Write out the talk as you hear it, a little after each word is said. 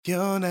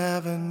You'll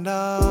never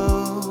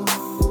know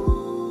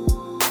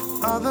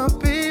all the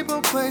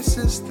people,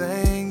 places,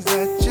 things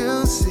that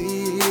you'll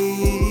see.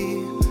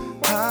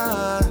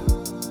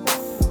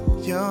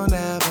 You'll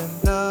never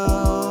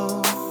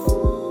know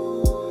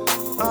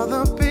all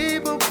the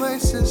people,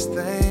 places,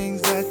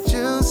 things that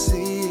you'll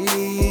see.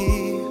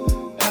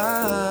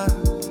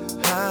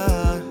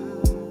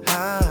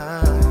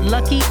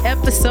 Lucky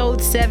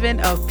episode 7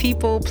 of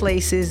People,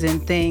 Places,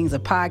 and Things, a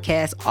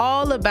podcast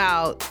all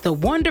about the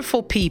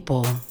wonderful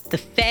people, the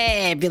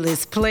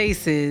fabulous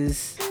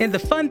places, and the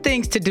fun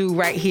things to do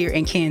right here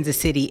in Kansas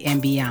City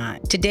and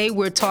beyond. Today,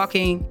 we're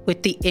talking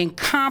with the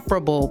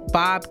incomparable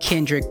Bob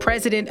Kendrick,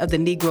 president of the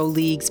Negro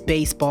Leagues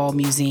Baseball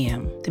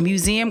Museum. The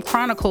museum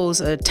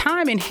chronicles a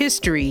time in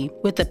history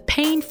with a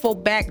painful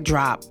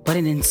backdrop, but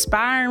an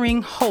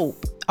inspiring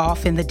hope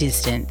off in the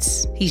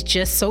distance. He's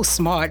just so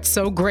smart,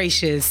 so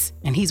gracious,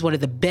 and he's one of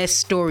the best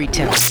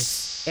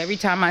storytellers. Every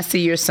time I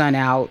see your son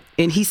out,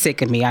 and he's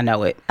sick of me, I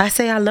know it, I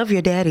say, I love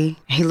your daddy.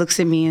 He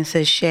looks at me and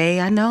says, Shay,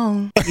 I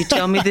know. You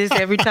tell me this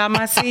every time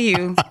I see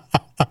you.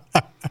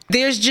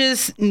 There's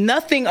just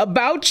nothing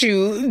about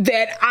you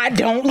that I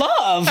don't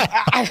love.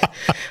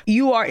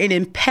 You are an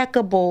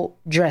impeccable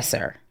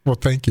dresser. Well,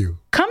 thank you.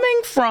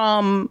 Coming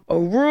from a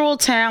rural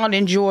town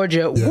in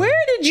Georgia,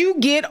 Where did you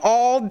get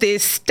all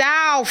this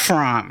style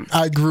from?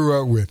 I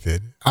grew up with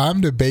it.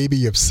 I'm the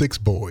baby of 6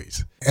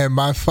 boys, and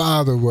my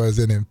father was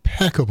an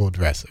impeccable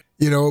dresser.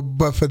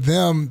 But for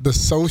them, the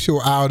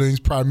social outings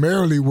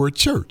primarily were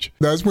church.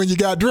 That's when you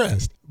got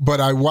dressed. But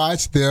I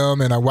watched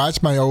them, and I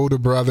watched my older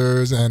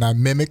brothers, and I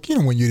mimic,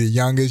 when you're the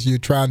youngest, you're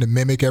trying to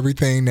mimic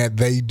everything that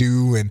they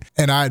do.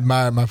 And I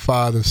admired my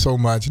father so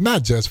much,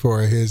 not just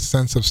for his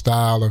sense of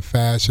style or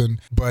fashion,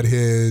 but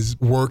his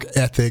work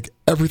ethic,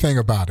 everything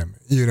about him,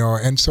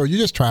 And so you're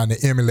just trying to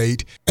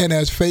emulate. And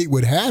as fate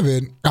would have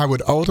it, I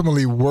would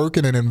ultimately work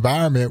in an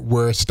environment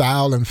where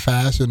style and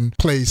fashion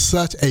plays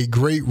such a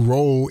great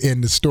role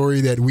in the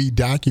story that we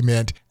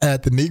document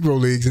at the Negro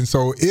Leagues. And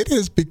so it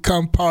has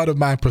become part of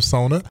my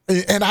persona.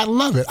 And I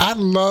love it. I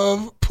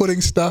love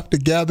putting stuff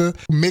together,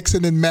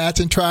 mixing and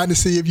matching, trying to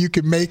see if you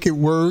can make it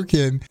work.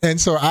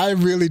 And so I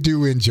really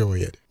do enjoy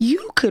it.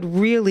 You could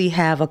really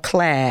have a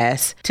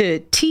class to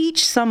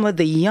teach some of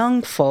the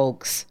young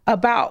folks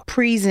about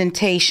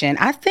presentation.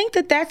 I think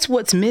that that's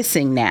what's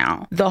missing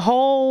now. The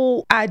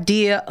whole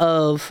idea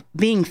of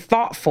being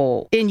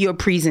thoughtful in your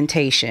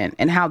presentation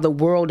and how the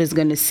world is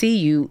going to see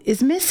you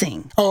is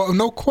missing. Oh,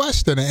 no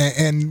question.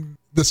 And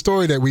the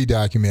story that we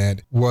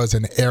document was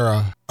an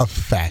era of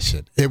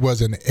fashion. It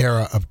was an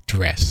era of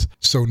dress.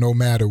 So no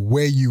matter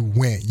where you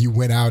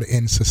went out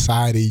in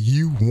society,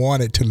 you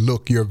wanted to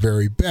look your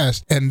very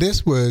best. And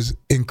this was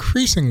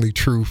increasingly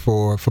true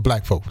for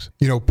Black folks.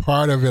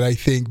 Part of it, I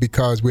think,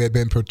 because we had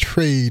been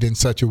portrayed in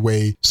such a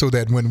way so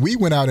that when we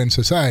went out in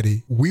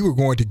society, we were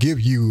going to give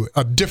you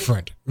a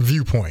different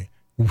viewpoint.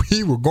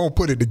 We were going to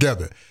put it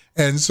together.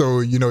 And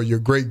so, your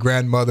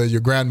great-grandmother, your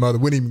grandmother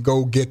wouldn't even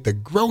go get the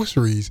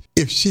groceries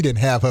if she didn't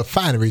have her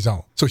fineries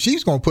on. So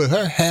she's going to put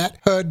her hat,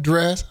 her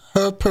dress,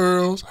 her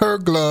pearls, her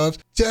gloves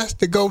just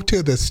to go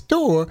to the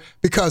store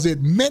because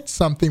it meant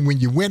something when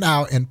you went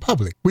out in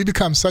public. We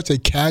become such a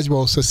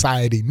casual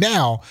society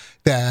now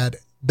that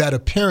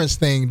appearance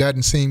thing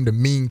doesn't seem to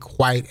mean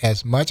quite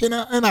as much. And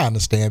I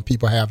understand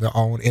people have their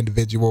own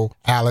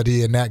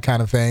individuality and that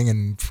kind of thing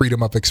and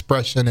freedom of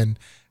expression and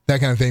that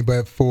kind of thing.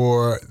 But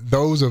for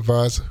those of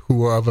us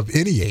who are of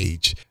any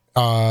age,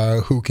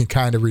 who can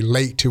kind of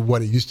relate to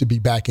what it used to be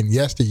back in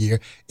yesteryear,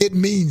 it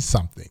means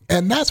something.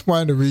 And that's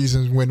one of the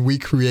reasons when we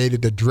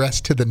created the Dress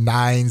to the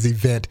Nines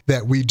event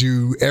that we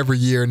do every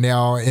year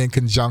now in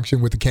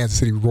conjunction with the Kansas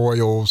City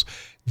Royals,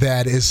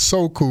 that is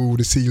so cool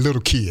to see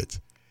little kids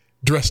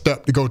dressed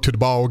up to go to the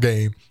ball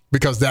game,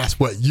 because that's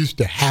what used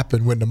to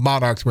happen when the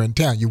Monarchs were in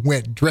town. You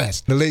went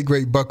dressed. The late,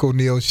 great Buck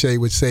O'Neil Shea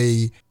would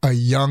say a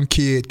young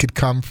kid could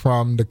come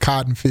from the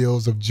cotton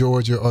fields of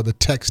Georgia or the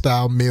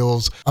textile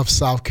mills of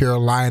South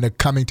Carolina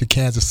coming to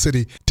Kansas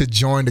City to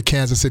join the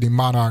Kansas City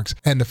Monarchs.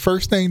 And the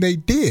first thing they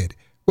did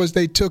was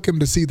they took him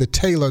to see the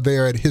tailor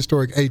there at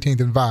historic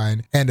 18th and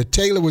Vine. And the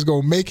tailor was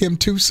going to make him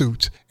 2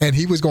 suits, and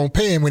he was going to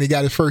pay him when he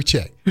got his first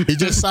check. He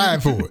just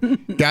signed for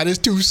it. Got his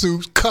 2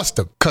 suits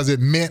custom because it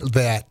meant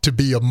that to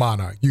be a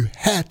Monarch, you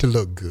had to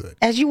look good.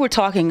 As you were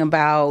talking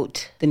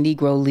about the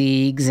Negro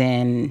Leagues,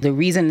 and the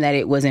reason that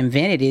it was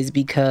invented is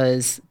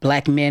because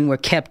Black men were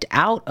kept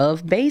out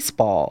of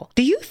baseball.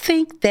 Do you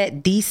think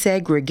that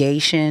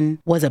desegregation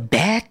was a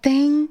bad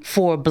thing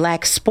for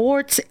Black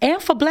sports and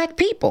for Black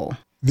people?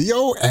 The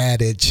old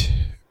adage,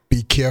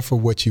 be careful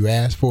what you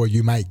ask for,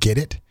 you might get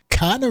it,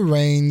 kind of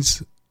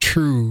reigns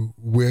true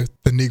with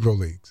the Negro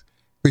Leagues.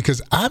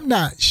 Because I'm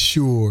not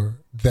sure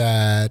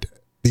that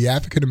the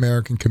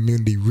African-American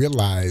community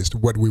realized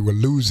what we were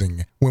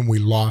losing when we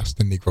lost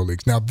the Negro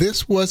Leagues. Now,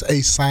 this was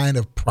a sign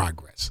of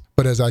progress.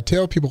 But as I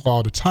tell people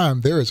all the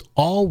time, there is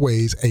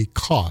always a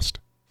cost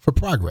for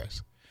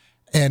progress.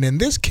 And in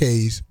this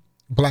case,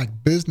 Black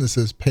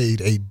businesses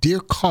paid a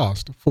dear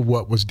cost for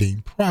what was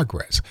deemed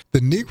progress. The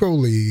Negro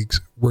Leagues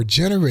were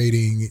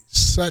generating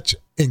such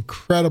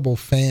incredible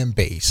fan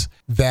base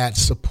that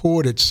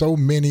supported so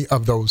many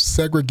of those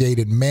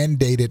segregated,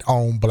 mandated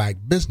owned black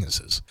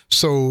businesses.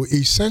 So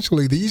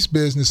essentially, these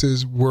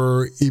businesses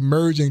were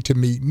emerging to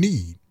meet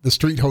need. The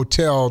Street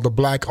Hotel, the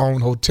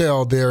black-owned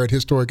hotel there at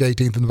historic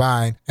 18th and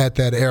Vine at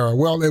that era.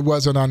 Well, it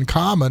wasn't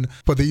uncommon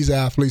for these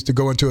athletes to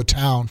go into a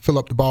town, fill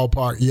up the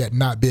ballpark, yet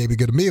not be able to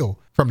get a meal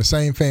from the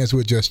same fans who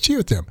had just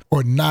cheered them,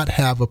 or not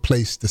have a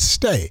place to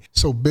stay.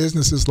 So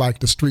businesses like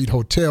the Street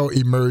Hotel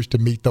emerged to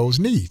meet those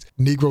needs.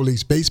 Negro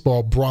Leagues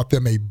Baseball brought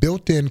them a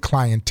built-in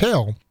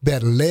clientele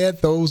that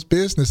led those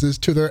businesses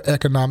to their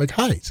economic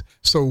heights.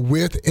 So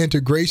with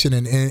integration,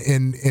 and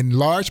in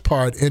large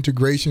part,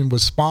 integration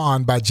was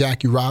spawned by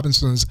Jackie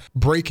Robinson's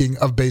breaking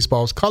of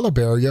baseball's color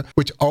barrier,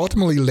 which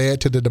ultimately led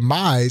to the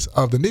demise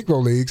of the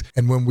Negro Leagues.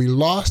 And when we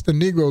lost the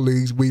Negro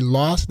Leagues, we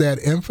lost that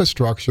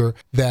infrastructure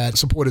that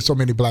supported so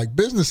many black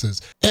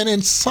businesses. And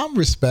in some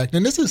respect,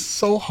 and this is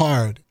so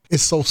hard,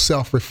 it's so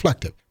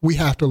self-reflective. We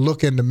have to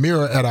look in the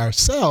mirror at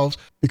ourselves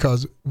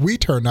because we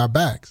turned our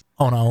backs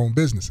on our own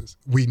businesses.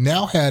 We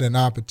now had an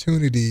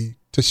opportunity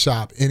to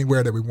shop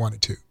anywhere that we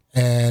wanted to.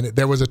 And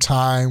there was a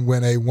time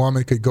when a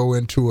woman could go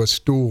into a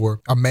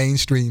store, a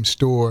mainstream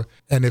store,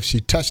 and if she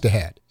touched a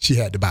hat, she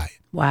had to buy it.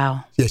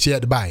 Wow. Yeah, she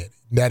had to buy it.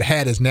 That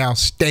hat is now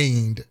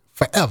stained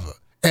forever.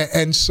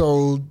 And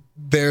so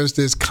there's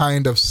this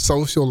kind of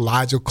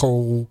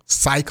sociological,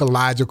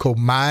 psychological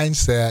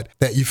mindset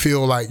that you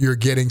feel like you're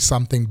getting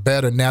something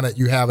better now that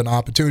you have an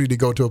opportunity to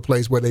go to a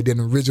place where they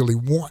didn't originally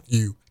want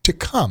you to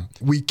come.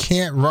 We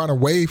can't run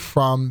away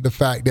from the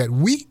fact that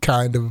we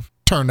kind of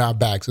turned our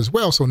backs as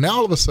well. So now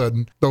all of a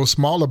sudden, those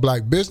smaller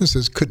black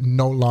businesses could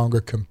no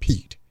longer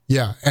compete.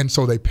 Yeah, and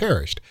so they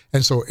perished.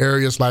 And so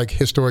areas like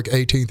historic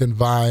 18th and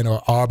Vine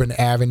or Auburn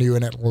Avenue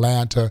in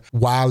Atlanta,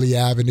 Wiley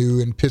Avenue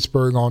in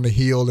Pittsburgh on the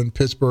Hill in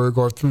Pittsburgh,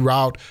 or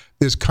throughout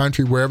this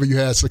country, wherever you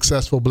had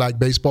successful black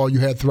baseball, you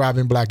had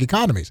thriving black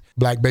economies.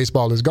 Black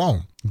baseball is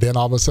gone. Then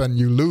all of a sudden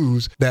you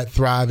lose that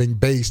thriving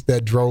base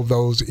that drove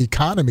those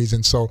economies.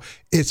 And so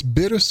it's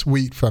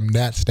bittersweet from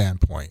that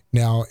standpoint.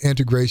 Now,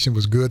 integration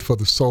was good for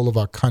the soul of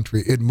our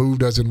country. It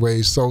moved us in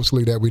ways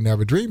socially that we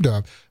never dreamed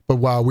of. But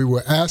while we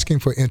were asking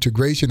for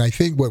integration, I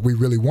think what we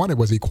really wanted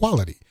was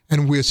equality.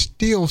 And we're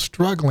still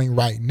struggling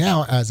right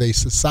now as a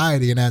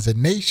society and as a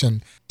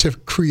nation to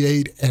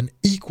create an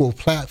equal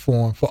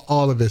platform for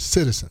all of its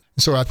citizens.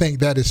 So I think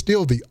that is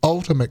still the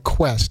ultimate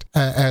quest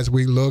as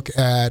we look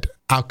at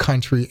our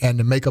country and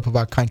the makeup of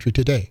our country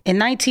today. In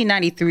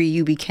 1993,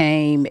 you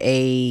became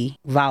a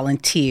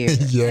volunteer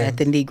at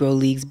the Negro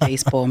Leagues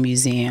Baseball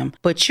Museum,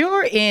 but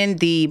you're in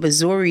the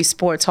Missouri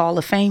Sports Hall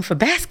of Fame for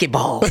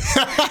basketball.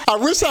 I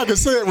wish I could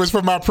say it was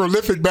for my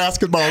prolific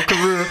basketball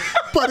career,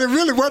 but it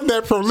really wasn't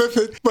that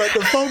prolific. But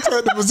the folks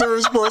at the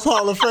Missouri Sports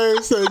Hall of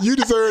Fame said you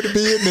deserve to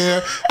be in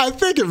there. I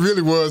think it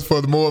really was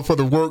for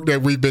the work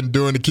that we've been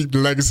doing to keep the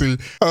legacy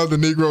of the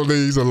Negro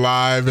Leagues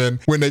alive. And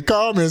when they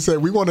called me and said,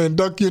 we want to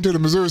induct you into the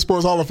Missouri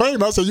Sports Hall of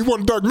Fame, I said, you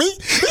want to induct me?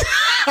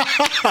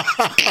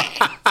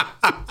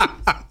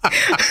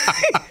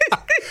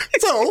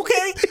 So,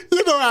 okay,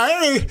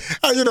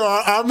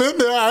 I'm in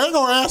there. I ain't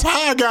gonna ask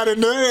how I got in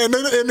there. And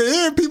then in the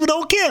end, people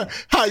don't care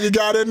how you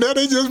got in there.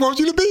 They just want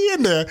you to be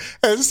in there.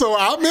 And so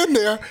I'm in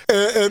there.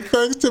 And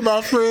thanks to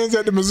my friends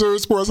at the Missouri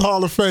Sports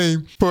Hall of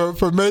Fame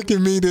for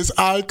making me this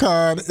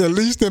icon, at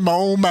least in my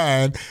own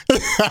mind.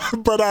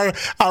 But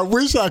I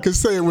wish I could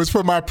say it was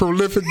for my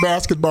prolific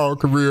basketball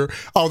career,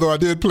 although I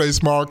did play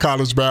small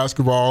college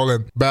basketball,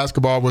 and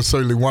basketball was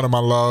certainly one of my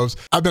loves.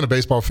 I've been a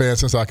baseball fan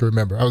since I can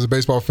remember. I was a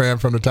baseball fan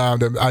from the time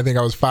that I think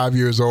I was 5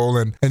 years old,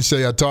 and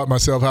say I taught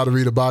myself how to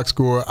read a box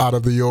score out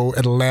of the old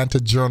Atlanta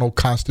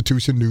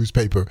Journal-Constitution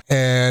newspaper,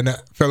 and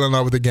fell in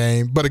love with the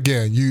game. But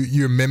again,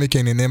 you're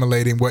mimicking and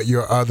emulating what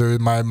your other.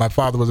 My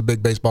father was a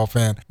big baseball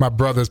fan. My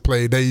brothers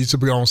played. They used to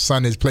be on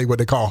Sundays play what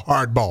they call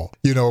hardball.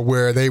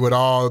 Where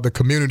the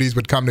communities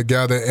would come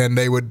together and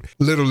they would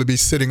literally be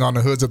sitting on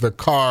the hoods of their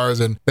cars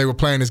and they were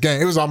playing this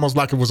game. It was almost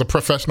like it was a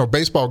professional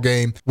baseball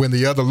game when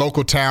the other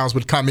local towns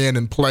would come in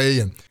and play,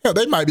 and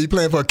they might be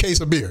playing for a case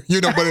of beer,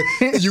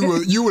 but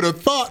you would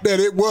have thought that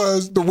it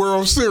was the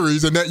World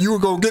Series and that you were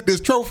going to get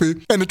this trophy,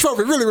 and the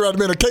trophy really would have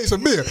been a case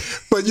of beer.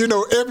 But,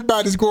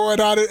 everybody's going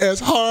at it as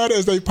hard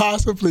as they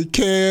possibly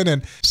can.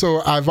 And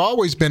so I've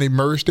always been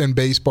immersed in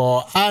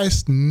baseball. I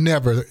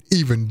never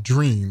even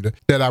dreamed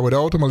that I would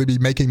ultimately be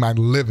making my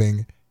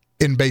living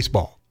in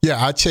baseball.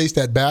 Yeah, I chased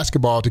that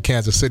basketball to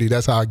Kansas City.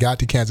 That's how I got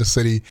to Kansas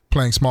City,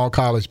 playing small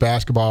college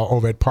basketball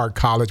over at Park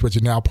College, which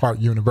is now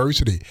Park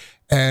University,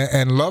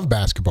 and love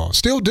basketball.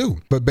 Still do.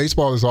 But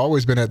baseball has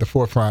always been at the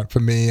forefront for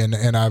me, and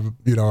I've,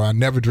 I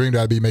never dreamed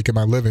I'd be making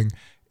my living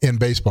in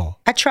baseball.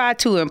 I try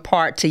to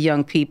impart to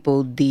young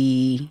people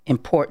the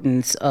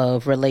importance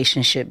of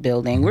relationship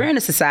building. We're in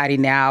a society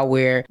now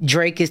where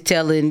Drake is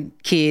telling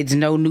kids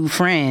no new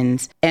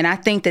friends, and I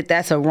think that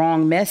that's a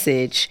wrong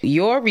message.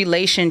 Your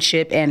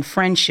relationship and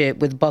friendship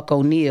with Buck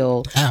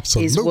O'Neil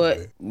is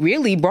what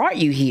really brought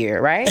you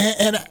here, right?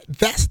 And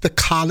that's the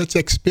college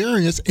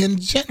experience in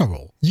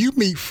general. You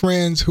meet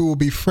friends who will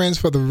be friends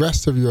for the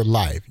rest of your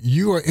life.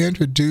 You are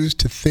introduced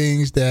to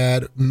things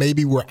that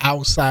maybe were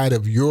outside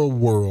of your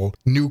world,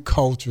 new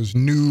cultures,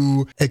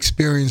 new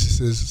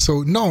experiences.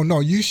 So no,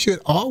 you should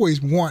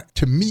always want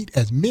to meet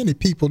as many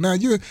people. Now,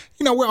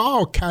 we're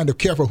all kind of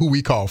careful who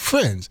we call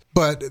friends,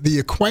 but the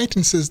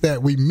acquaintances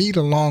that we meet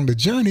along the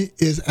journey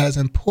is as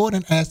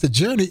important as the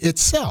journey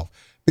itself,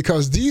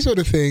 because these are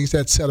the things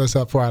that set us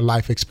up for our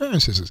life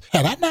experiences.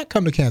 Had I not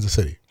come to Kansas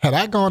City, had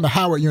I gone to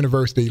Howard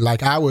University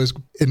like I was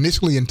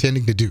initially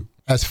intending to do,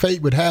 as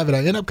fate would have it,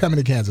 I end up coming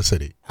to Kansas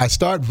City. I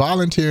start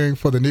volunteering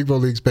for the Negro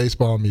Leagues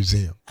Baseball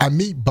Museum. I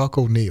meet Buck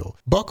O'Neil.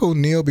 Buck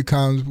O'Neil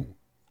becomes,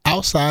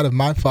 outside of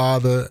my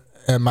father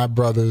and my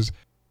brothers,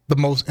 the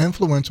most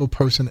influential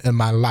person in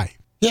my life.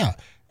 Yeah.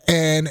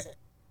 And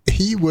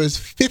he was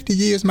 50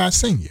 years my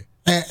senior.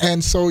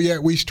 And so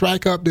yet we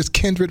strike up this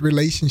kindred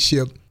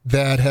relationship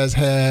that has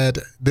had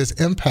this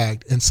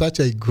impact in such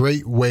a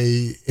great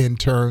way in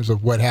terms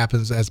of what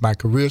happens as my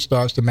career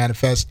starts to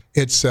manifest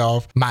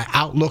itself. My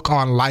outlook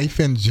on life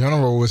in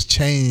general was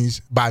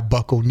changed by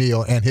Buck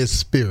O'Neil and his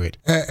spirit.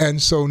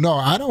 And so, no,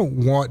 I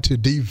don't want to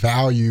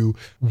devalue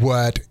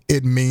what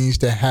it means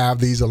to have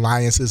these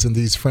alliances and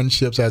these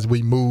friendships as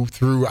we move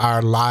through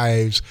our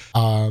lives.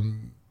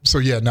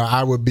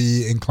 I would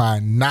be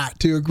inclined not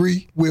to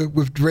agree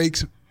with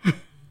Drake's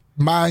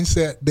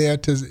mindset there.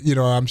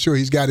 I'm sure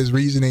he's got his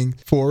reasoning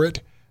for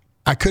it.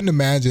 I couldn't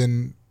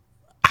imagine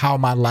how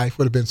my life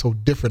would have been so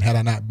different had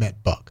I not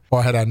met Buck,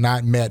 or had I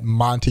not met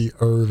Monty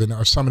Irvin,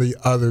 or some of the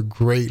other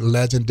great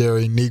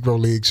legendary Negro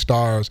League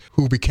stars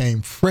who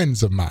became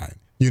friends of mine,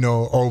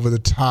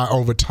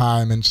 over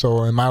time.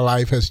 And my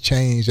life has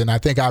changed, and I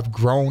think I've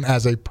grown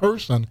as a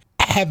person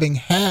having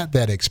had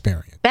that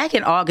experience. Back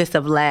in August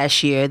of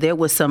last year, there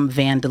was some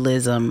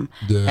vandalism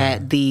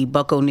at the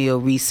Buck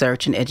O'Neil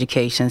Research and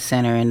Education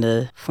Center in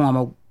the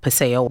former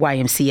Paseo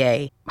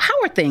YMCA. How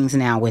are things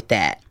now with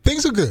that?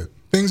 Things are good.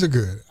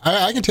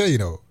 I can tell you,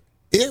 though,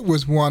 it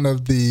was one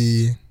of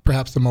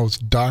perhaps the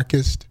most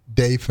darkest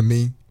day for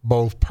me,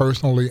 both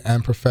personally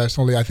and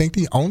professionally. I think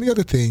the only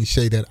other thing,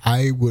 Shay, that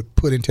I would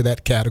put into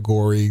that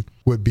category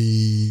would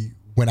be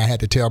when I had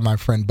to tell my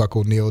friend Buck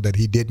O'Neil that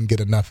he didn't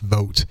get enough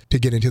votes to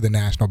get into the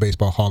National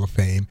Baseball Hall of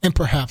Fame, and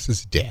perhaps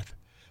his death.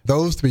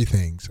 Those three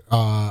things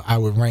I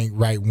would rank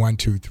right 1,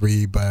 2,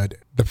 3. But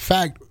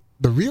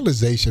the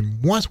realization,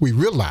 once we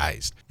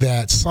realized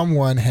that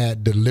someone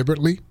had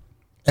deliberately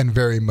and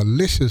very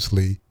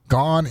maliciously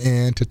gone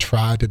in to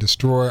try to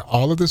destroy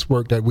all of this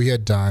work that we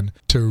had done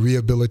to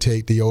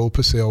rehabilitate the old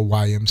Paseo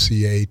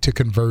YMCA, to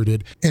convert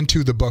it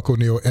into the Buck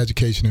O'Neil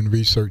Education and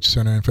Research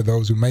Center. And for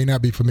those who may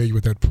not be familiar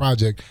with that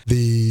project,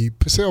 the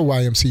Paseo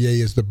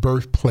YMCA is the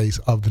birthplace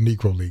of the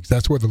Negro Leagues.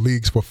 That's where the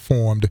leagues were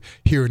formed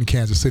here in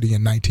Kansas City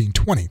in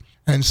 1920.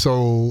 And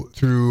so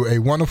through a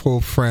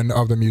wonderful friend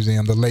of the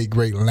museum, the late,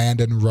 great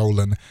Landon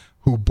Rowland,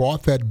 who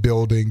bought that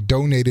building,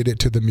 donated it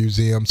to the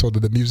museum so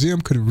that the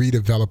museum could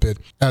redevelop it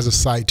as a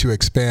site to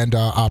expand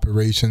our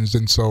operations.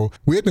 And so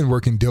we had been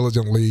working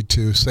diligently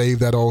to save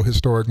that old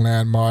historic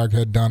landmark,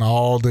 had done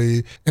all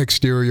the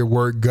exterior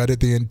work,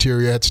 gutted the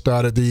interior, had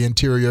started the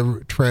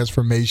interior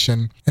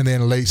transformation. And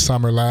then late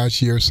summer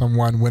last year,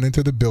 someone went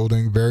into the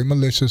building very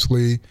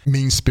maliciously,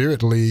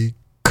 mean-spiritedly,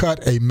 cut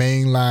a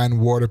mainline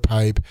water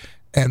pipe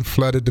and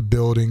flooded the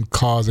building,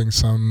 causing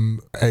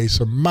a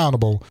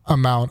surmountable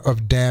amount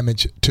of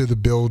damage to the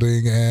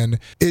building. And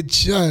it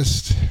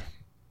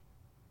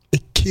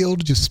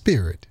killed your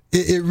spirit.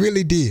 It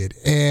really did.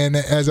 And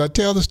as I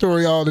tell the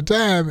story all the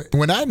time,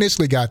 when I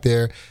initially got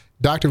there,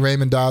 Dr.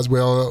 Raymond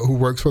Doswell, who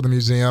works for the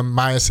museum,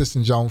 my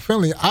assistant, Joan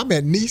Finley, I'm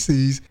at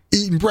Niecy's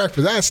eating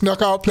breakfast. I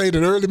snuck out, played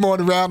an early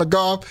morning round of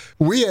golf.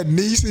 We at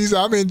Niecy's.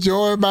 I'm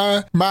enjoying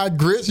my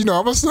grits.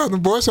 I'm a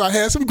Southern boy, so I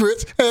had some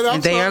grits.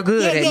 And they are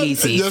good at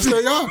Niecy's. Yes,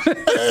 they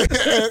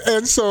are.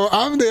 and so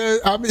I'm there.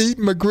 I'm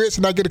eating my grits,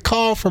 and I get a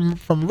call from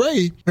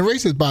Ray. And Ray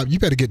says, "Bob, you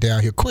better get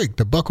down here quick.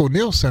 The Buck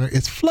O'Neil Center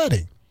is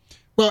flooding."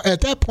 Well,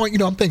 at that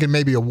point, I'm thinking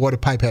maybe a water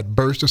pipe had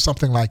burst or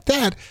something like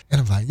that.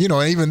 And I'm like,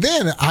 even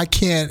then, I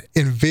can't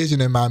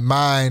envision in my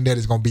mind that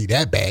it's going to be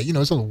that bad.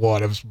 It's a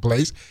water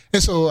place.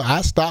 And so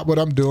I stop what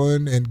I'm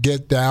doing and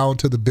get down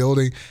to the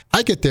building.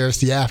 I get there, it's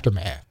the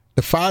aftermath.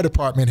 The fire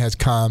department has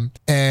come,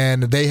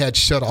 and they had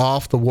shut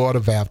off the water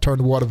valve, turned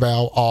the water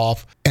valve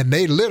off, and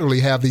they literally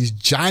have these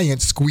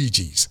giant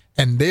squeegees,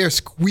 and they're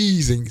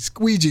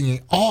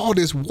squeegeeing all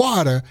this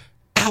water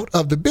out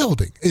of the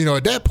building.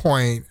 At that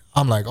point,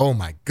 I'm like, oh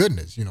my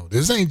goodness,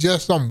 this ain't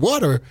just some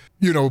water,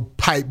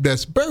 pipe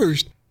that's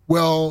burst.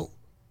 Well,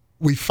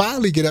 we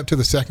finally get up to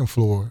the second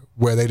floor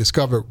where they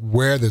discovered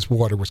where this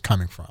water was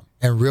coming from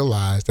and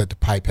realized that the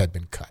pipe had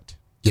been cut.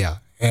 Yeah,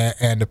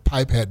 and the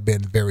pipe had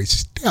been very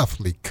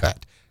stealthily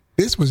cut.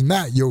 This was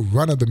not your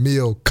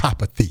run-of-the-mill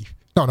copper thief.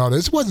 No,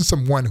 this wasn't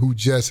someone who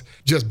just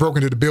broke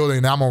into the building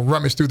and I'm going to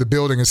rummage through the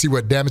building and see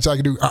what damage I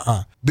can do.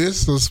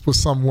 This was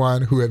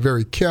someone who had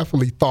very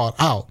carefully thought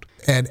out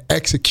and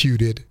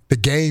executed the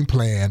game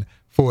plan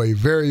for a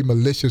very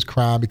malicious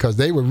crime because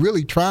they were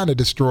really trying to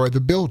destroy the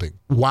building.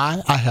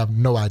 Why? I have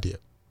no idea.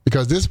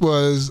 Because this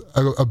was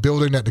a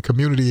building that the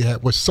community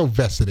was so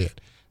vested in.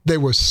 They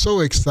were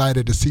so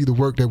excited to see the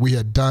work that we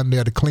had done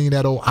there to clean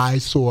that old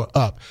eyesore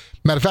up.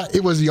 Matter of fact,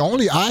 it was the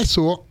only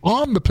eyesore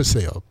on the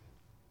Paseo.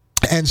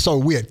 And so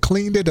we had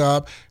cleaned it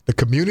up. The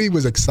community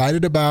was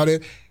excited about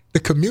it. The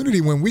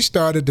community, when we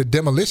started the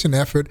demolition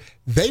effort,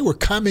 they were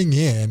coming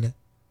in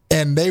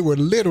and they were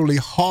literally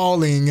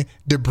hauling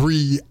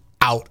debris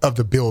out of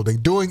the building,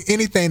 doing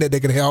anything that they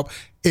could help,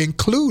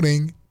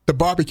 including the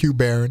barbecue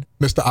baron,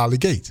 Mr. Ollie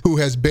Gates, who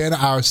has been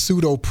our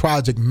pseudo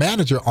project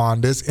manager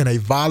on this in a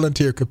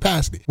volunteer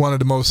capacity. One of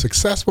the most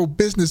successful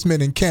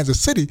businessmen in Kansas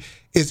City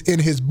is in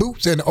his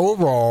boots and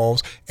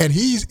overalls, and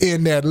he's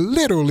in there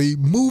literally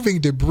moving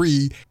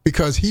debris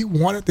because he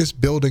wanted this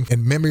building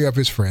in memory of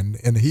his friend,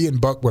 and he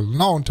and Buck were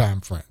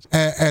longtime friends.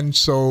 And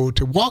so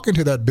to walk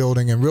into that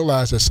building and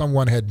realize that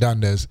someone had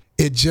done this,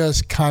 it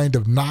just kind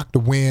of knocked the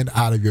wind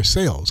out of your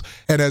sails.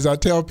 And as I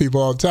tell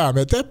people all the time,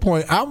 at that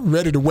point, I'm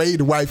ready to wave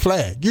the white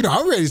flag.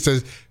 I'm ready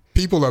to say,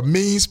 people are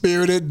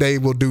mean-spirited. They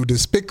will do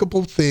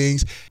despicable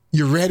things.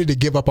 You're ready to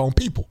give up on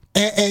people.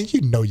 And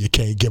you know you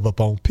can't give up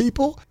on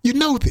people. You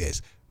know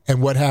this.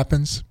 And what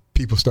happens?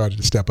 People started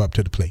to step up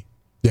to the plate.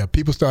 Yeah,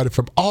 people started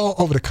from all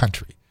over the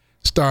country.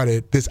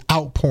 Started this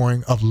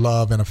outpouring of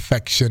love and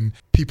affection.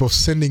 People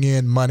sending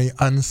in money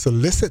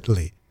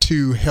unsolicitedly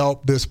to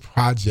help this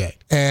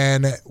project.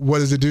 And what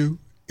does it do?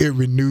 It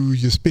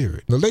renews your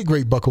spirit. The late,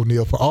 great Buck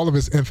O'Neil, for all of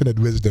his infinite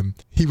wisdom,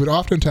 he would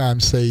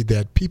oftentimes say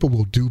that people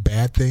will do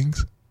bad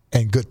things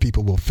and good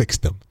people will fix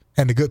them.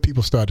 And the good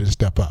people started to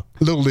step up.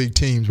 Little league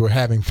teams were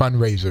having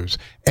fundraisers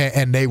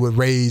and they would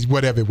raise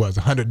whatever it was,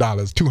 $100,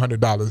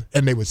 $200,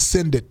 and they would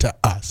send it to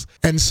us.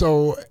 And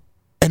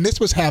this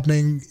was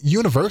happening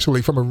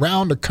universally from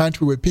around the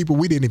country with people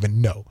we didn't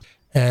even know.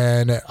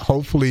 And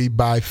hopefully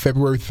by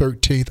February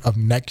 13th of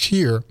next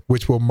year,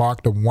 which will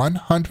mark the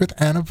 100th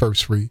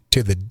anniversary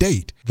to the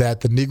date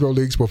that the Negro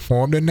Leagues were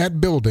formed in that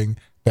building,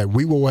 that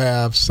we will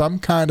have some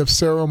kind of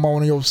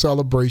ceremonial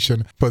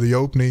celebration for the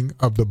opening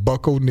of the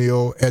Buck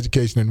O'Neil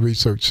Education and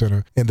Research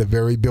Center in the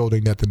very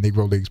building that the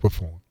Negro Leagues were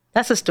formed.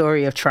 That's a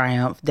story of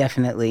triumph,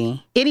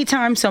 definitely.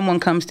 Anytime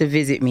someone comes to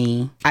visit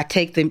me, I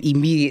take them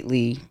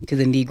immediately to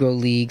the Negro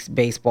Leagues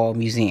Baseball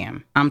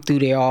Museum. I'm through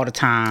there all the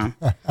time.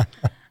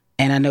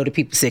 And I know the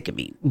people sick of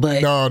me,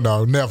 but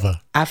no, never.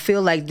 I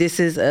feel like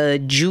this is a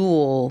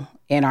jewel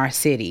in our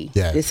city.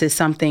 Yes. This is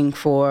something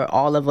for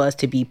all of us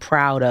to be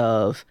proud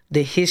of.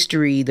 The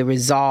history, the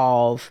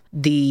resolve,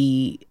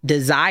 the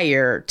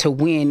desire to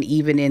win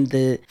even in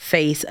the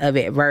face of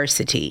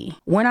adversity.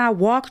 When I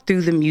walk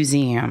through the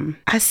museum,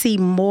 I see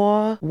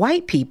more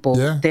white people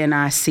than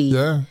I see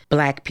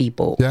black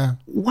people. Yeah.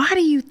 Why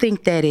do you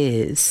think that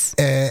is?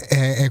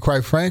 And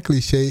quite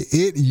frankly, Shay,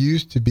 it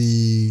used to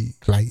be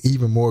like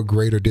even more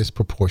greater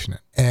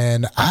disproportionate.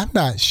 And I'm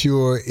not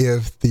sure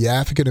if the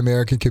African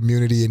American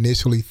community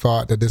initially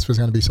thought that this was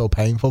going to be so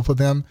painful for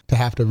them to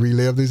have to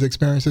relive these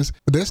experiences.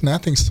 But there's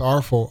nothing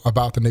sorrowful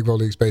about the Negro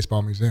Leagues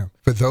Baseball Museum.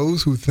 For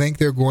those who think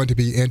they're going to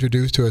be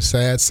introduced to a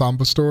sad,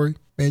 somber story,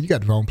 man, you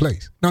got the wrong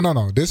place.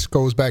 No. This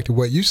goes back to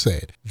what you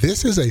said.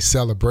 This is a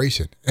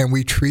celebration, and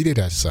we treat it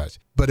as such.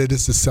 But it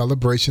is the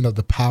celebration of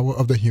the power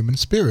of the human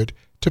spirit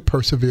to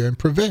persevere and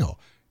prevail.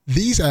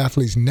 These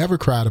athletes never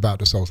cried about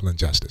the social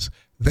injustice.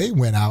 They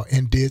went out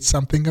and did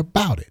something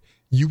about it.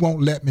 You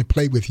won't let me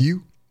play with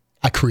you?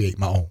 I create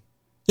my own.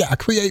 Yeah, I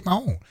create my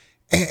own.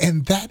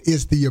 And that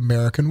is the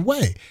American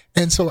way.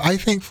 And so I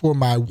think for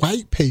my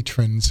white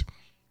patrons,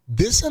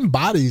 this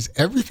embodies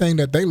everything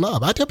that they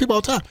love. I tell people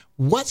all the time,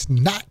 what's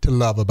not to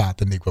love about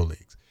the Negro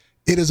Leagues?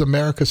 It is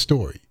America's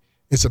story.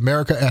 It's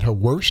America at her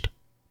worst,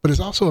 but it's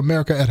also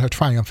America at her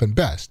triumphant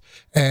best.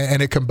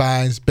 And it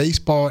combines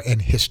baseball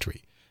and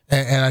history.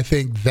 And I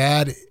think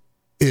that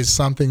is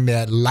something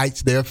that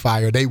lights their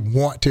fire. They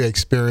want to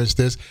experience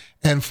this.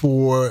 And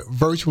for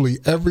virtually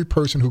every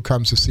person who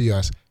comes to see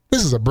us,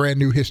 this is a brand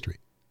new history.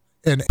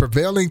 And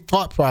prevailing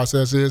thought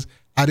process is,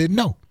 I didn't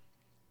know,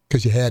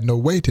 because you had no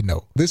way to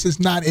know. This is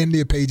not in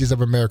the pages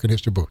of American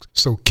history books.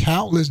 So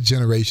countless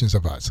generations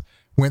of us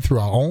went through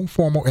our own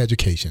formal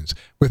educations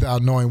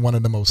without knowing one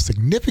of the most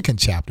significant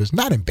chapters,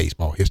 not in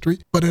baseball history,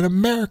 but in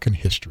American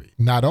history.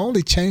 Not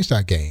only changed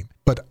our game,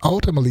 but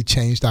ultimately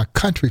changed our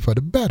country for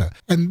the better.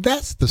 And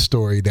that's the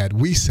story that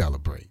we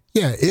celebrate.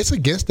 Yeah, it's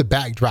against the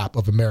backdrop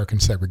of American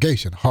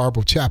segregation,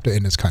 horrible chapter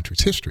in this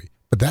country's history.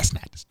 But that's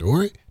not the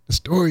story. The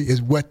story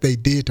is what they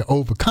did to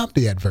overcome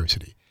the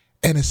adversity.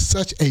 And it's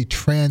such a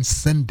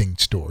transcending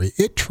story.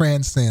 It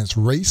transcends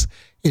race,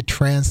 it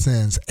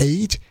transcends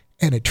age,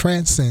 and it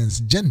transcends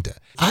gender.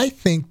 I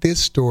think this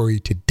story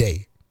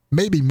today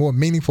may be more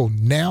meaningful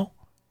now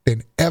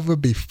than ever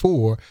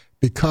before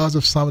because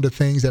of some of the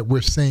things that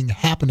we're seeing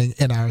happening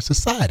in our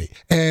society.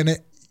 And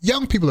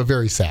young people are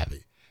very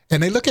savvy.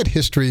 And they look at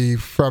history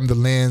from the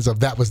lens of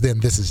that was then,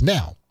 this is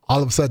now.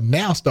 All of a sudden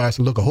now starts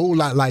to look a whole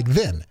lot like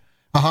then.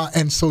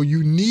 And so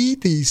you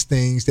need these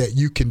things that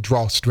you can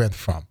draw strength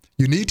from.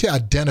 You need to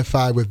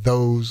identify with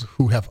those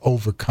who have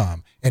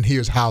overcome, and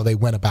here's how they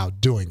went about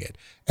doing it.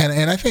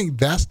 And I think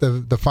that's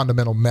the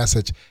fundamental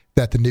message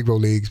that the Negro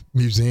Leagues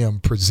Museum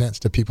presents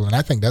to people. And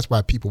I think that's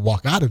why people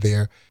walk out of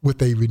there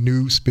with a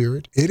renewed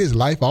spirit. It is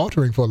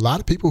life-altering for a lot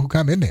of people who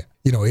come in there.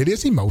 You know, it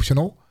is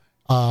emotional,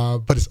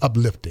 but it's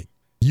uplifting.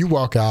 You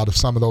walk out of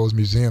some of those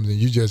museums and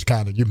you just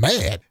you're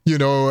mad, you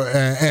know,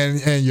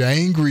 and you're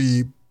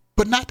angry,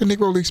 but not the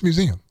Negro Leagues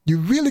Museum. You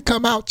really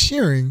come out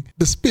cheering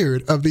the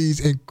spirit of these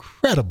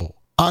incredible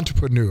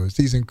entrepreneurs,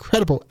 these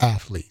incredible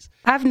athletes.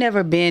 I've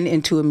never been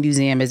into a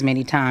museum as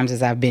many times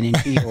as I've been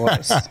into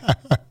yours.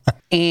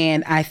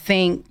 And I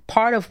think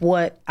part of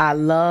what I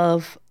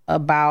love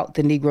about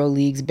the Negro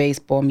Leagues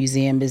Baseball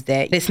Museum is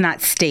that it's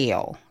not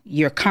stale.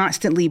 You're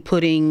constantly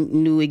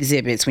putting new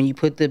exhibits. When you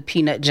put the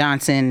Peanut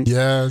Johnson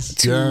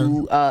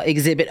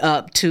exhibit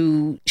up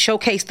to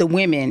showcase the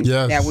women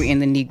that were in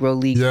the Negro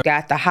League. You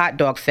got the Hot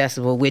Dog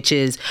Festival, which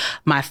is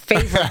my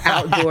favorite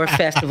outdoor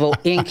festival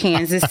in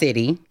Kansas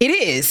City. It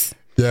is.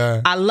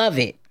 Yeah. I love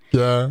it.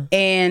 Yeah.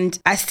 And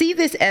I see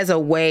this as a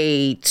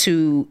way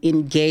to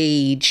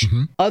engage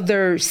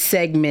other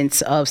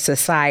segments of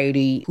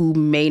society who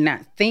may not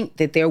think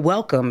that they're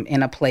welcome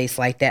in a place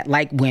like that,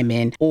 like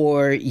women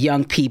or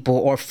young people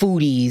or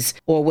foodies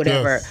or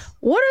whatever. Yes.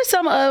 What are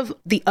some of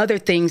the other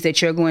things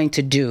that you're going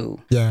to do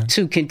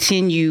to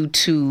continue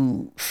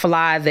to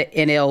fly the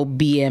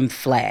NLBM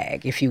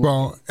flag, if you will?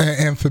 Well,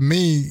 and for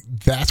me,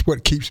 that's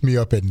what keeps me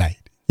up at night.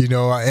 You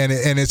know, and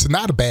it's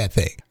not a bad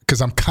thing,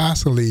 because I'm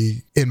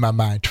constantly in my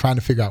mind trying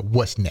to figure out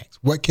what's next.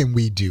 What can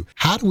we do?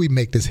 How do we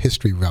make this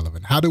history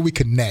relevant? How do we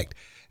connect?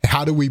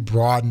 How do we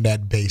broaden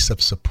that base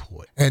of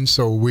support? And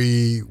so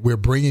we're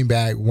bringing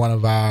back one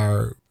of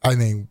our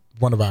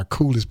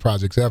coolest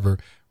projects ever,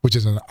 which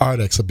is an art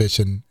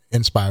exhibition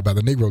inspired by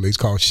the Negro Leagues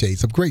called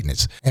Shades of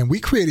Greatness. And we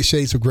created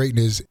Shades of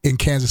Greatness in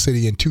Kansas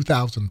City in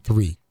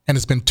 2003. And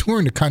it's been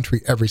touring the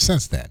country ever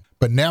since then.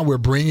 But now we're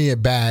bringing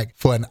it back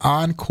for an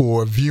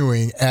encore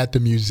viewing at the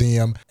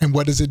museum. And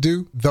what does it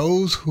do?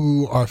 Those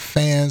who are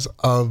fans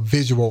of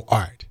visual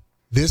art,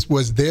 this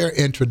was their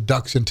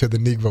introduction to the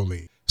Negro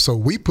League. So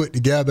we put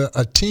together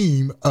a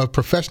team of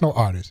professional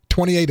artists,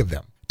 28 of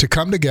them, to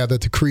come together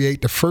to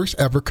create the first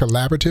ever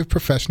collaborative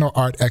professional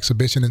art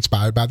exhibition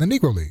inspired by the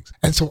Negro Leagues.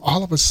 And so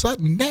all of a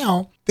sudden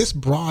now, this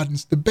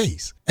broadens the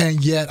base.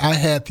 And yet I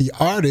had the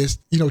artist,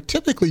 you know,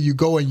 typically you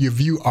go and you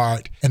view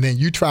art and then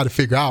you try to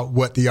figure out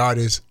what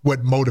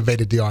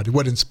motivated the artist,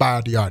 what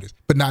inspired the artist,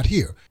 but not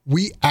here.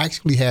 We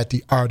actually had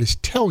the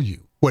artist tell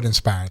you what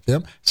inspired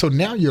them. So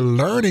now you're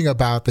learning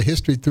about the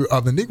history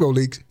of the Negro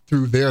Leagues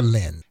through their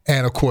lens.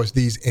 And of course,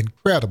 these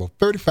incredible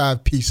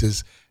 35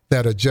 pieces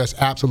that are just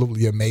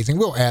absolutely amazing.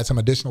 We'll add some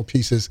additional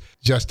pieces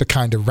just to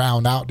kind of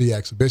round out the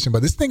exhibition.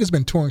 But this thing has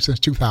been touring since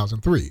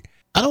 2003.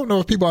 I don't know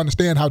if people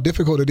understand how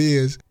difficult it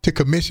is to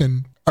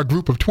commission a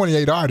group of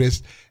 28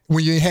 artists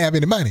when you ain't have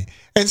any money.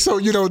 And so,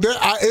 you know,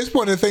 it's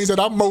one of the things that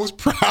I'm most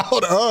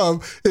proud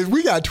of is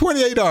we got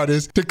 28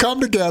 artists to come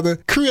together,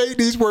 create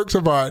these works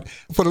of art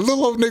for the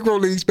little old Negro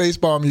Leagues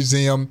Baseball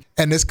Museum.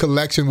 And this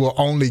collection will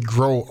only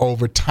grow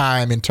over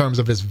time in terms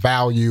of its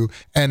value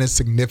and its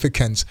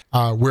significance.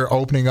 We're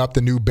opening up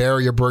the new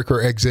Barrier Breaker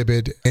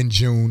exhibit in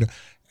June,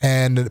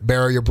 and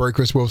Barrier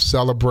Breakers will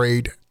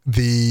celebrate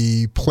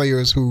the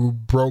players who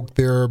broke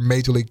their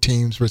major league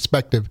teams'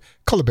 respective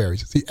color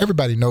barriers. See,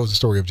 everybody knows the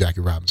story of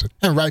Jackie Robinson,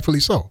 and rightfully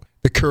so,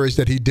 the courage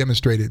that he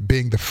demonstrated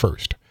being the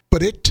first.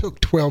 But it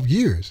took 12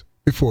 years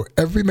before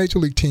every major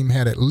league team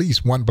had at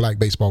least one black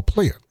baseball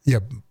player. Yeah,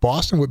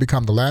 Boston would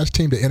become the last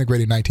team to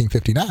integrate in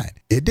 1959.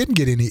 It didn't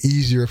get any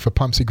easier for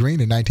Pumpsie Green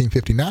in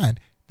 1959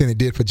 than it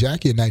did for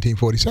Jackie in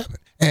 1947.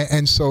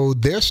 And so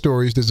their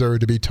stories deserve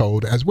to be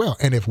told as well.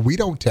 And if we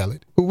don't tell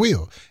it, who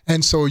will?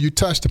 And so you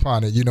touched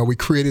upon it. You know, we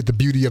created the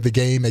Beauty of the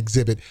Game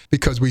exhibit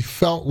because we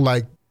felt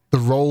like the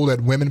role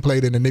that women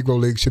played in the Negro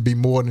League should be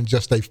more than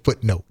just a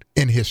footnote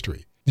in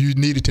history. You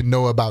needed to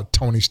know about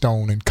Toni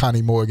Stone and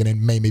Connie Morgan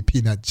and Mamie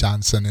Peanut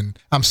Johnson. And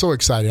I'm so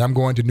excited. I'm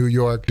going to New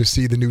York to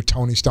see the new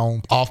Toni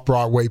Stone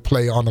off-Broadway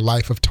play on the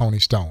life of Toni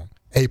Stone.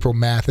 April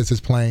Mathis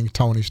is playing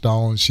Toni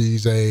Stone.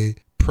 She's a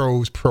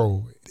pro's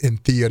pro in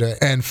theater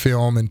and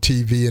film and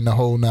TV and the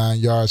whole nine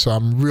yards. So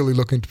I'm really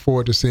looking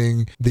forward to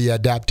seeing the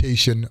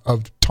adaptation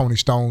of Toni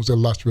Stone's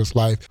illustrious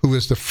life, who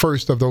is the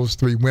first of those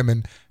three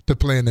women to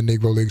play in the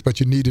Negro Leagues. But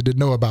you needed to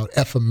know about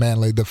Effa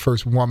Manley, the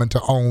first woman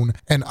to own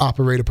and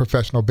operate a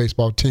professional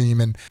baseball team,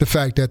 and the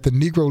fact that the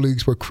Negro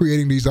Leagues were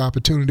creating these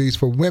opportunities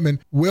for women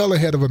well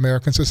ahead of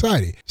American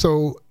society.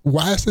 So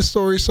why is this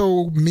story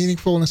so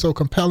meaningful and so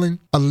compelling?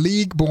 A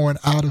league born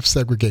out of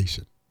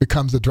segregation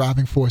becomes the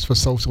driving force for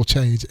social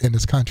change in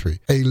this country.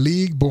 A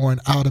league born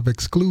out of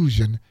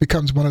exclusion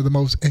becomes one of the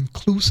most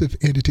inclusive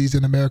entities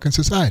in American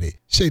society.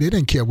 They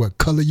didn't care what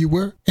color you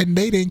were, and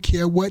they didn't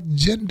care what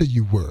gender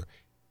you were.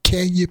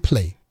 Can you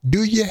play?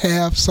 Do you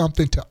have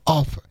something to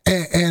offer?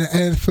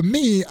 And for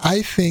me,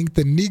 I think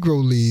the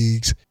Negro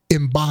Leagues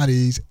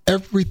embodies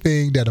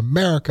everything that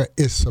America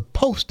is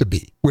supposed to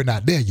be. We're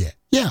not there yet.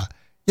 Yeah.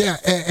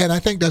 And I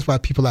think that's why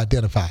people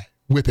identify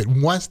with it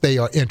once they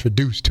are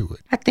introduced to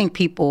it. I think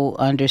people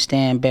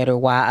understand better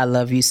why I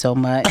love you so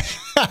much.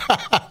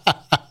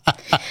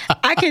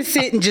 I can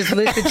sit and just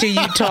listen to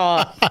you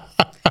talk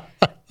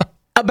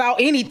about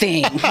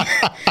anything.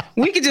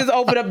 We could just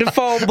open up the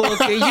phone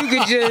book and you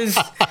could just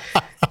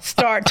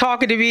start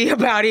talking to me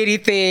about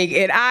anything,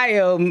 and I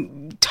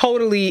am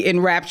totally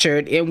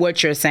enraptured in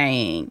what you're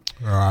saying.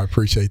 Oh, I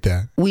appreciate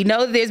that. We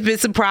know there's been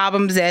some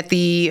problems at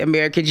the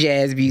American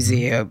Jazz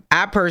Museum.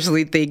 I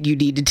personally think you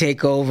need to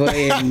take over,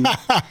 and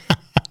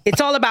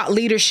it's all about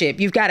leadership.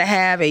 You've got to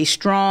have a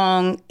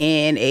strong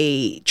and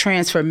a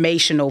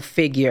transformational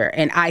figure,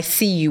 and I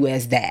see you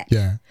as that.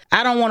 Yeah.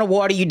 I don't want to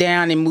water you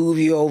down and move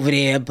you over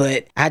there,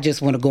 but I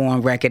just want to go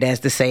on record as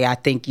to say I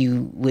think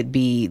you would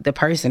be the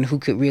person who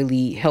could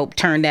really help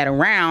turn that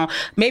around.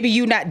 Maybe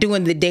you not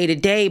doing the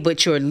day-to-day,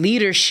 but your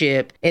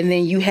leadership, and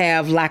then you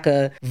have like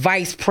a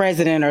vice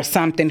president or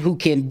something who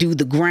can do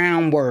the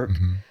groundwork.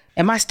 Mm-hmm.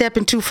 Am I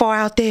stepping too far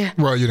out there?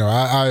 Well,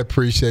 I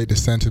appreciate the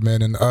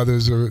sentiment, and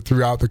others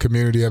throughout the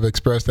community have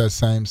expressed that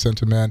same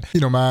sentiment.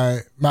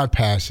 My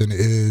passion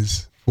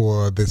is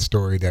for this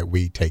story that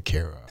we take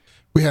care of.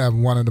 We have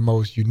one of the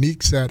most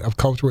unique set of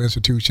cultural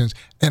institutions,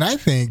 and I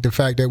think the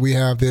fact that we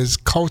have this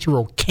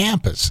cultural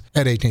campus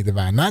at 18th and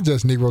Vine, not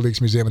just Negro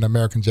Leagues Museum and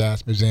American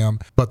Jazz Museum,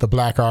 but the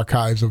Black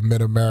Archives of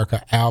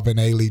Mid-America, Alvin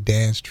Ailey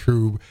Dance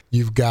Troupe.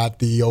 You've got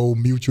the old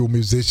Mutual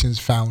Musicians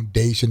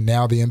Foundation,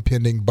 now the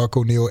impending Buck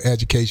O'Neil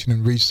Education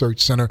and Research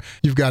Center.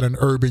 You've got an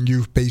Urban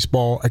Youth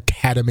Baseball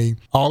Academy.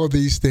 All of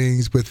these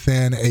things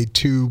within a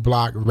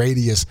 2-block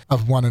radius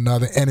of one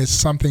another, and it's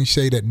something,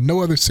 Shay, that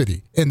no other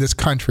city in this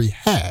country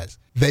has.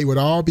 They would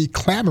all be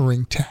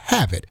clamoring to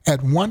have it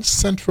at one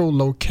central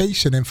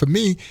location. And for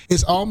me,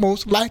 it's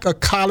almost like a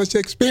college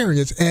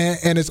experience.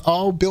 And it's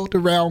all built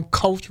around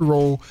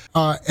cultural.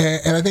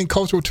 And I think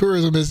cultural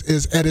tourism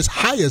is at its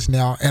highest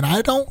now. And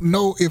I don't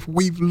know if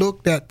we've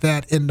looked at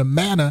that in the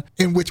manner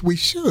in which we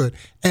should.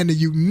 And the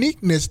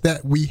uniqueness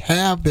that we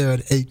have there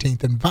at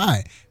 18th and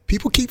Vine.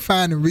 People keep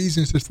finding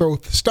reasons to throw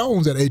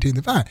stones at 18th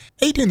and Vine.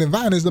 18th and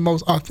Vine is the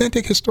most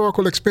authentic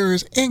historical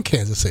experience in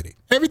Kansas City.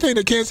 Everything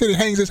that Kansas City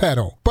hangs its hat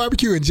on,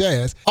 barbecue and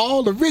jazz,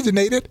 all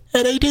originated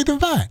at 18th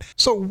and Vine.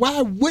 So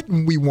why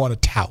wouldn't we want to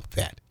tout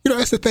that?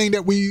 That's the thing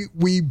that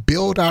we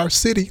build our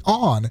city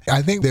on.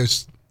 I think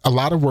there's a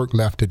lot of work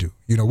left to do.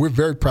 We're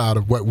very proud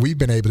of what we've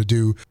been able to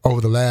do over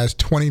the last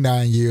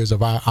 29 years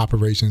of our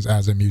operations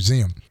as a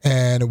museum.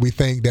 And we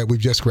think that we've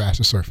just scratched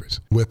the surface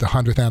with the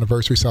 100th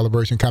anniversary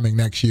celebration coming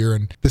next year.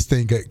 And this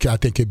thing, I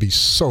think, could be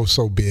so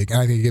big. And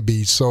I think it could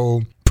be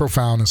so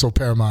profound and so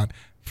paramount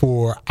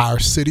for our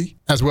city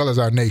as well as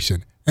our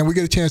nation. And we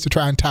get a chance to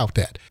try and tout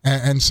that.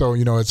 And so,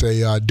 it's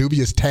a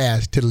dubious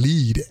task to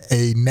lead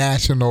a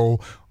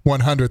national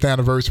 100th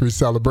anniversary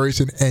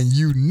celebration, and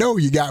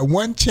you got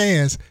one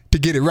chance to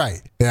get it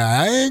right. Now,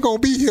 I ain't gonna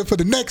be here for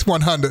the next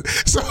 100.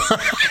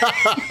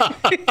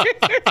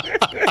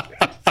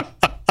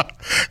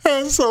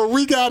 So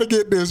we got to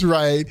get this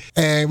right,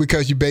 and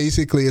because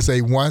it's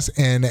a once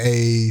in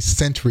a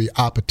century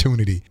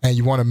opportunity, and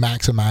you want to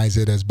maximize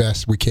it as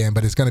best we can.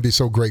 But it's going to be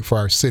so great for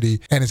our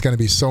city, and it's going to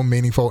be so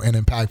meaningful and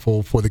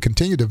impactful for the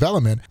continued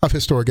development of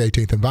historic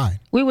 18th and Vine.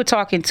 We were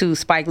talking to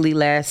Spike Lee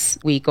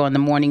last week on the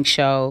morning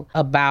show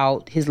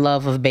about his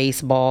love of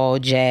baseball,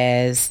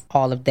 jazz,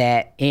 all of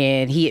that,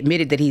 and he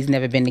admitted that he's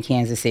never been to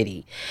Kansas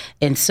City.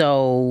 And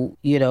so,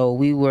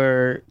 we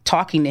were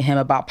talking to him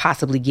about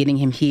possibly getting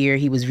him here.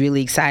 He was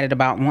really excited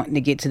about wanting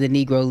to get to the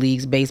Negro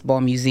Leagues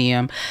Baseball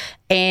Museum.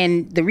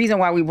 And the reason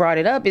why we brought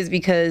it up is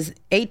because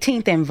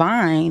 18th and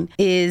Vine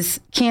is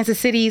Kansas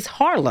City's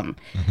Harlem.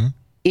 Mm-hmm.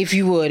 If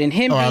you would, and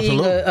him being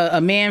a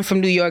man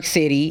from New York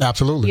City,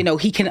 absolutely,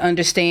 he can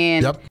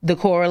understand the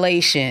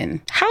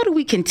correlation. How do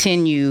we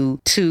continue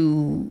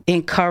to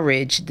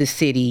encourage the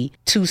city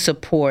to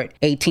support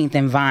 18th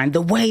and Vine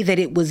the way that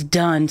it was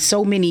done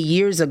so many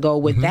years ago,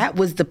 where that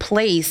was the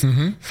place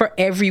for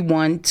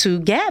everyone to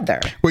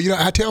gather? Well,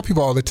 I tell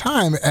people all the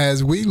time,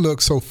 as we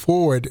look so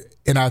forward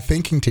in our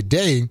thinking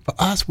today, for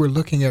us, we're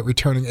looking at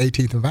returning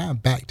 18th and Vine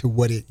back to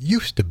what it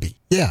used to be.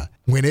 Yeah,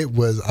 when it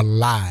was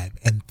alive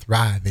and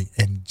thriving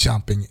and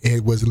jumping.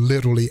 It was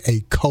literally a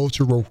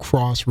cultural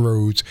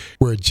crossroads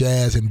where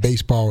jazz and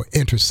baseball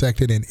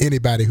intersected, and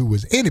anybody who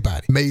was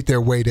anybody made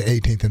their way to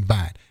 18th and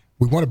Vine.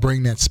 We want to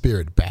bring that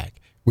spirit back.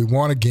 We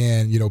want,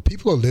 again,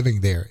 people are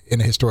living there in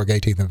the historic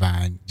 18th and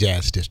Vine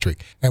Jazz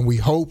District. And we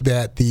hope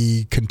that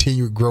the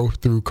continued growth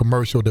through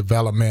commercial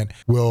development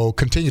will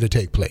continue to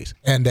take place,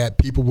 and that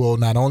people will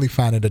not only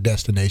find it a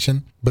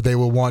destination, but they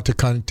will want to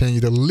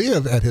continue to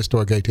live at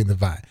historic 18th and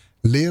Vine.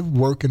 Live,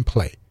 work, and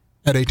play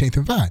at 18th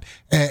and Vine.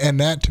 And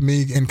that, to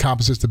me,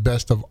 encompasses the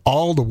best of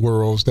all the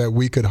worlds that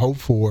we could hope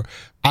for.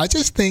 I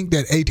just think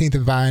that 18th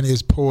and Vine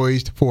is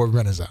poised for a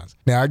renaissance.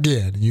 Now,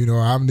 again,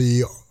 I'm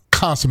the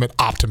consummate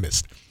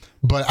optimist,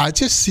 but I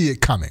just see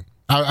it coming.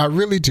 I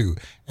really do.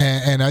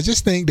 And I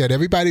just think that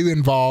everybody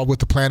involved with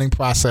the planning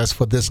process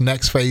for this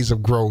next phase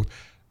of growth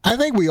I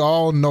think we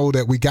all know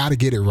that we got to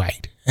get it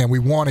right. And we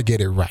want to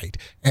get it right.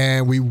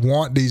 And we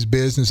want these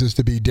businesses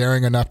to be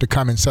daring enough to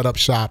come and set up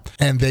shop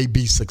and they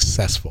be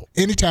successful.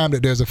 Anytime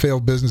that there's a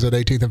failed business at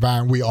 18th and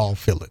Vine, we all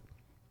feel it.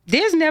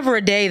 There's never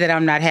a day that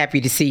I'm not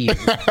happy to see you.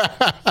 Even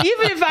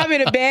if I'm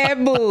in a bad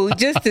mood,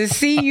 just to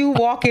see you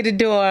walk in the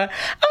door, I'm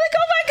like,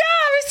 oh my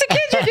God, Mr.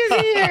 Kendrick is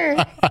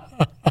here.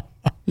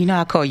 You know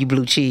I call you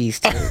Blue Cheese,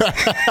 too.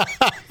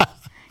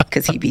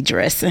 Because he be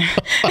dressing.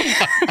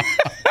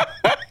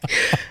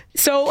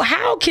 So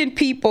how can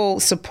people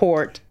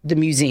support the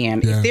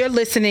museum? Yeah. If they're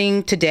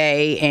listening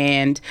today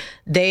and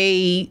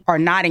they are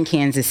not in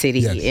Kansas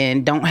City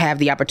and don't have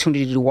the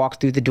opportunity to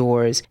walk through the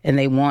doors and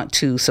they want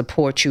to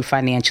support you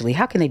financially,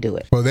 how can they do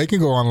it? Well, they can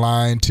go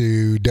online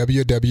to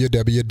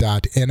www.nlbm.com.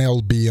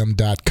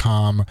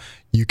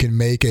 You can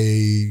make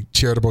a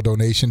charitable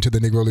donation to the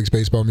Negro Leagues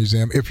Baseball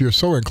Museum. If you're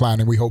so inclined,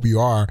 and we hope you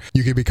are,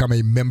 you can become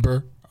a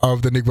member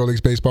of the Negro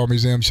Leagues Baseball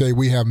Museum. Shay,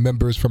 we have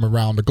members from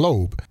around the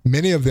globe,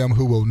 many of them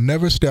who will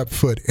never step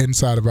foot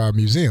inside of our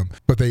museum,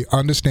 but they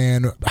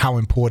understand how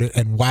important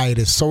and why it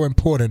is so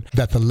important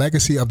that the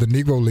legacy of the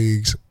Negro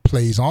Leagues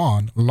plays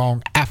on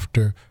long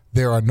after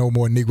there are no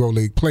more Negro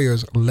League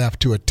players left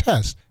to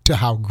attest to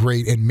how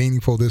great and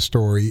meaningful this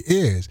story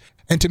is.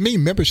 And to me,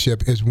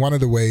 membership is one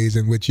of the ways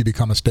in which you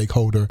become a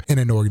stakeholder in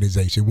an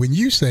organization. When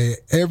you say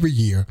every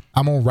year,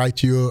 I'm going to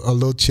write you a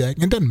little check,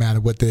 it doesn't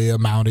matter what the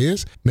amount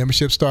is.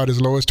 Memberships start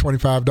as low as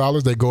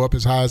 $25. They go up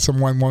as high as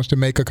someone wants to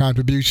make a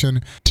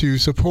contribution to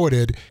support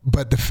it.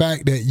 But the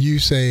fact that you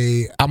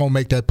say, I'm going to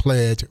make that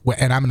pledge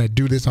and I'm going to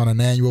do this on an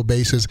annual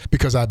basis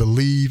because I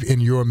believe in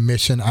your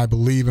mission, I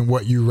believe in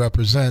what you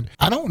represent,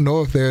 I don't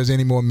know if there's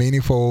any more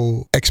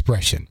meaningful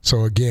expression.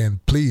 So again,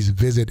 please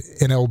visit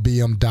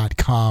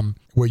nlbm.com,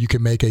 where you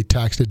can make a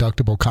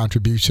tax-deductible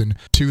contribution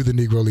to the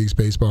Negro Leagues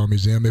Baseball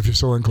Museum. If you're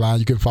so inclined,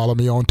 you can follow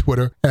me on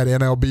Twitter at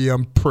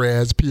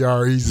NLBMPrez,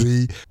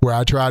 P-R-E-Z, where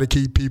I try to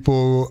keep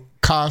people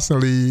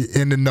constantly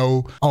in the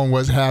know on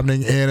what's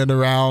happening in and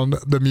around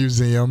the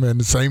museum, and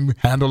the same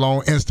handle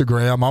on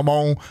Instagram. I'm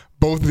on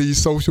both of these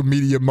social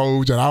media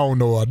modes, and I don't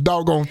know a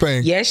doggone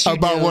thing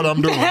about what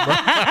I'm doing.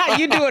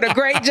 You're doing a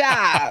great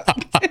job.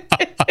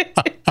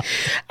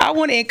 I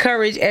want to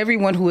encourage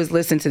everyone who is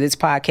listening to this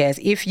podcast,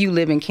 if you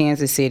live in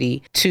Kansas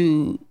City,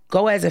 to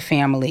go as a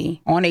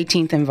family on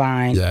 18th and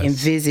Vine and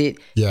visit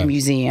the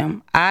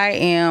museum. I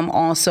am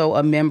also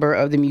a member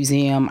of the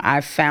museum.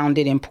 I found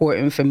it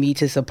important for me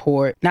to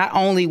support not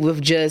only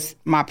with just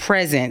my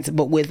presence,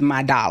 but with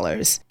my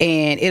dollars.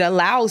 And it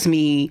allows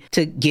me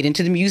to get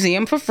into the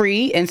museum for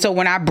free. And so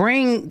when I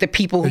bring the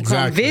people who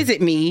come visit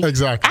me, I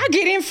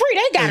get in free.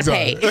 They got to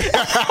pay.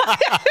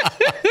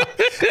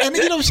 And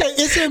you know what I'm saying?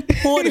 It's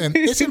important.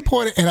 It's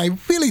important. And I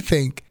really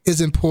think it's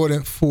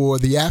important for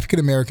the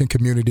African-American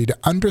community to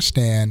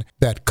understand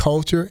that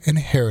culture and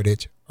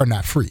heritage are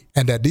not free,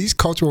 and that these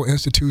cultural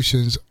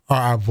institutions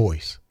are our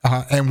voice,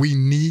 and we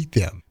need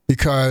them,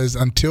 because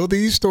until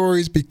these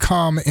stories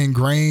become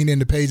ingrained in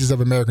the pages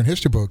of American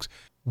history books,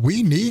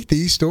 we need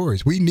these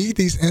stories. We need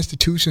these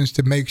institutions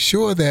to make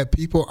sure that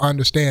people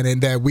understand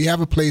and that we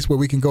have a place where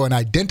we can go and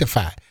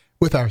identify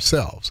with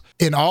ourselves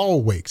in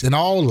all wakes, in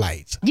all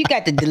lights. You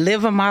got to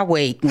deliver my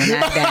weight when I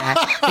die,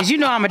 because you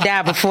know I'm going to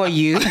die before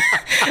you.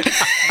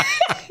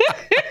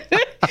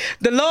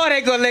 The Lord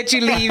ain't going to let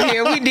you leave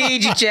here. We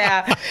need you,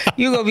 child.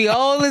 You're going to be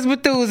old as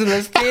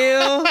Methuselah,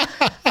 still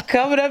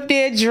coming up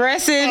there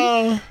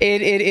dressing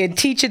and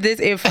teaching this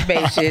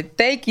information.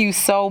 Thank you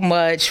so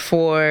much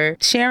for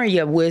sharing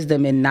your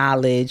wisdom and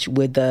knowledge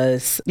with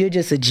us. You're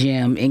just a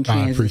gem in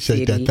Kansas City.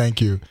 I appreciate that. Thank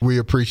you. We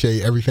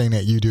appreciate everything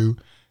that you do.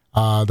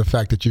 The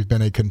fact that you've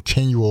been a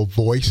continual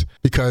voice,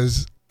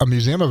 because a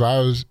museum of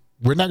ours,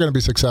 we're not going to be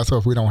successful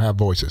if we don't have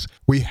voices.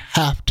 We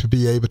have to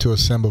be able to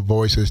assemble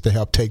voices to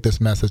help take this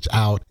message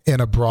out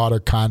in a broader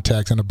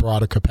context, in a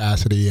broader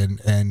capacity.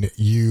 And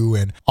you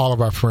and all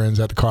of our friends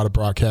at the Carter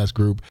Broadcast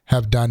Group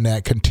have done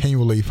that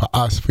continually for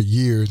us for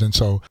years. And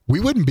so we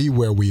wouldn't be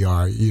where we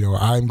are. You know,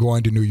 I'm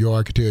going to New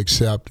York to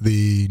accept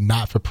the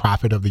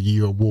Not-for-Profit of the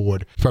Year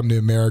award from the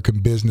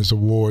American Business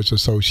Awards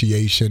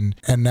Association.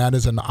 And that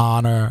is an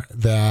honor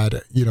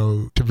that, you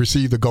know, to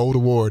receive the gold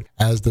award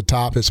as the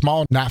top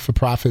small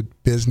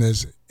not-for-profit business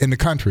in the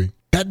country.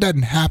 That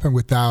doesn't happen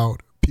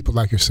without people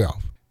like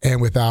yourself and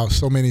without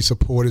so many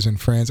supporters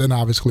and friends, and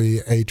obviously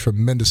a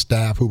tremendous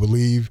staff who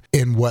believe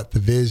in what the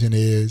vision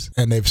is,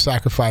 and they've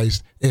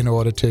sacrificed in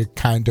order to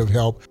kind of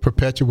help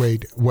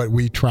perpetuate what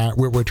we're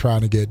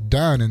trying to get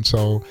done. And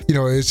so, you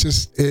know, it's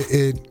just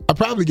I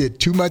probably get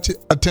too much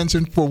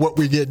attention for what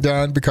we get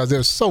done because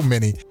there's so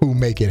many who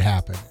make it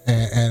happen.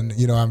 And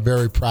you know, I'm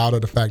very proud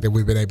of the fact that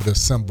we've been able to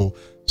assemble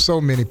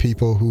so many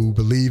people who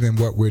believe in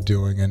what we're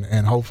doing.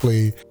 And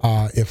hopefully,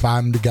 if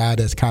I'm the guy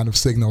that's kind of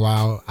signal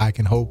out, I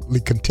can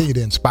hopefully continue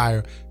to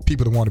inspire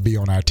people to want to be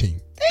on our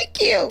team.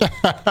 Thank you.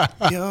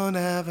 You'll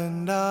never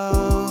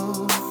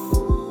know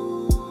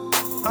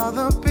all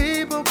the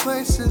people,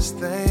 places,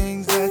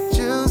 things that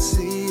you see.